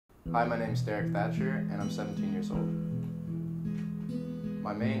Hi, my name is Thatcher, and I'm 17 years old.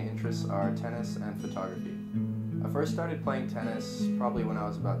 My main interests are tennis and photography. I first started playing tennis probably when I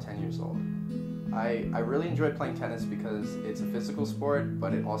was about 10 years old. I really enjoy playing tennis because it's a physical sport,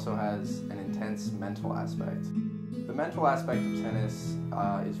 but it also has an intense mental aspect. The mental aspect of tennis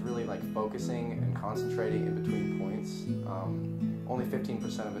is really like focusing and concentrating in between points. Only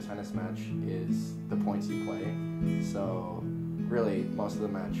 15% of a tennis match is the points you play, so really most of the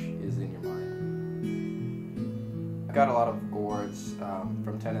match is in your mind. I got a lot of awards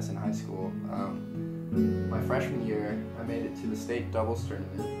from tennis in high school. My freshman year, I made it to the state doubles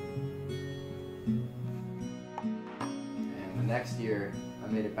tournament. And the next year, I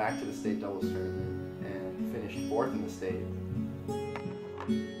made it back to the state doubles tournament and finished 4th in the state.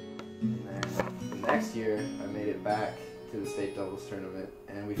 And then the next year, I made it back to the state doubles tournament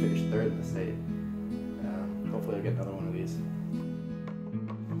and we finished 3rd in the state. Hopefully I'll get another one of these.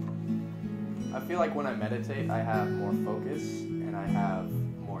 I feel like when I meditate, I have more focus and I have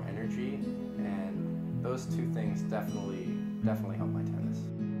more energy, and those two things definitely help my tennis.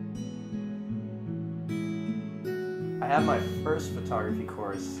 I had my first photography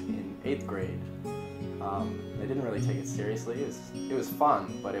course in 8th grade. I didn't really take it seriously. It was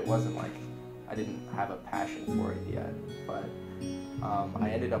fun, but it wasn't like I didn't have a passion for it yet. But I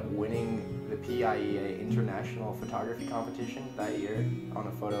ended up winning the PIEA International Photography Competition that year on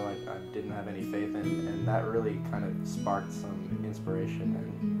a photo I didn't have any faith in, and that really kind of sparked some inspiration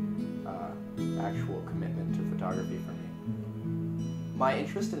and actual commitment to photography for me. My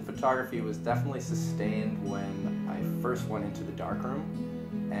interest in photography was definitely sustained when I first went into the darkroom,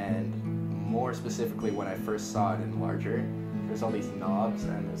 and more specifically when I first saw it in larger. There's all these knobs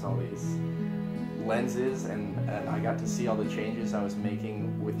and there's all these lenses, and I got to see all the changes I was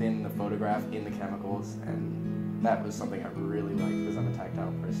making within the photograph in the chemicals, and that was something I really liked because I'm a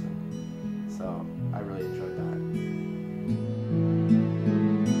tactile person. So I really enjoyed that.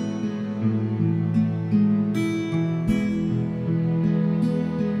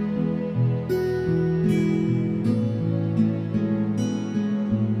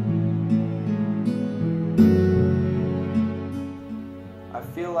 I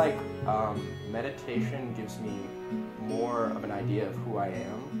feel like meditation gives me more of an idea of who I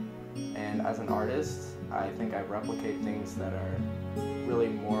am, and as an artist, I think I replicate things that are really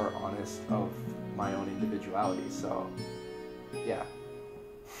more honest of my own individuality, so yeah.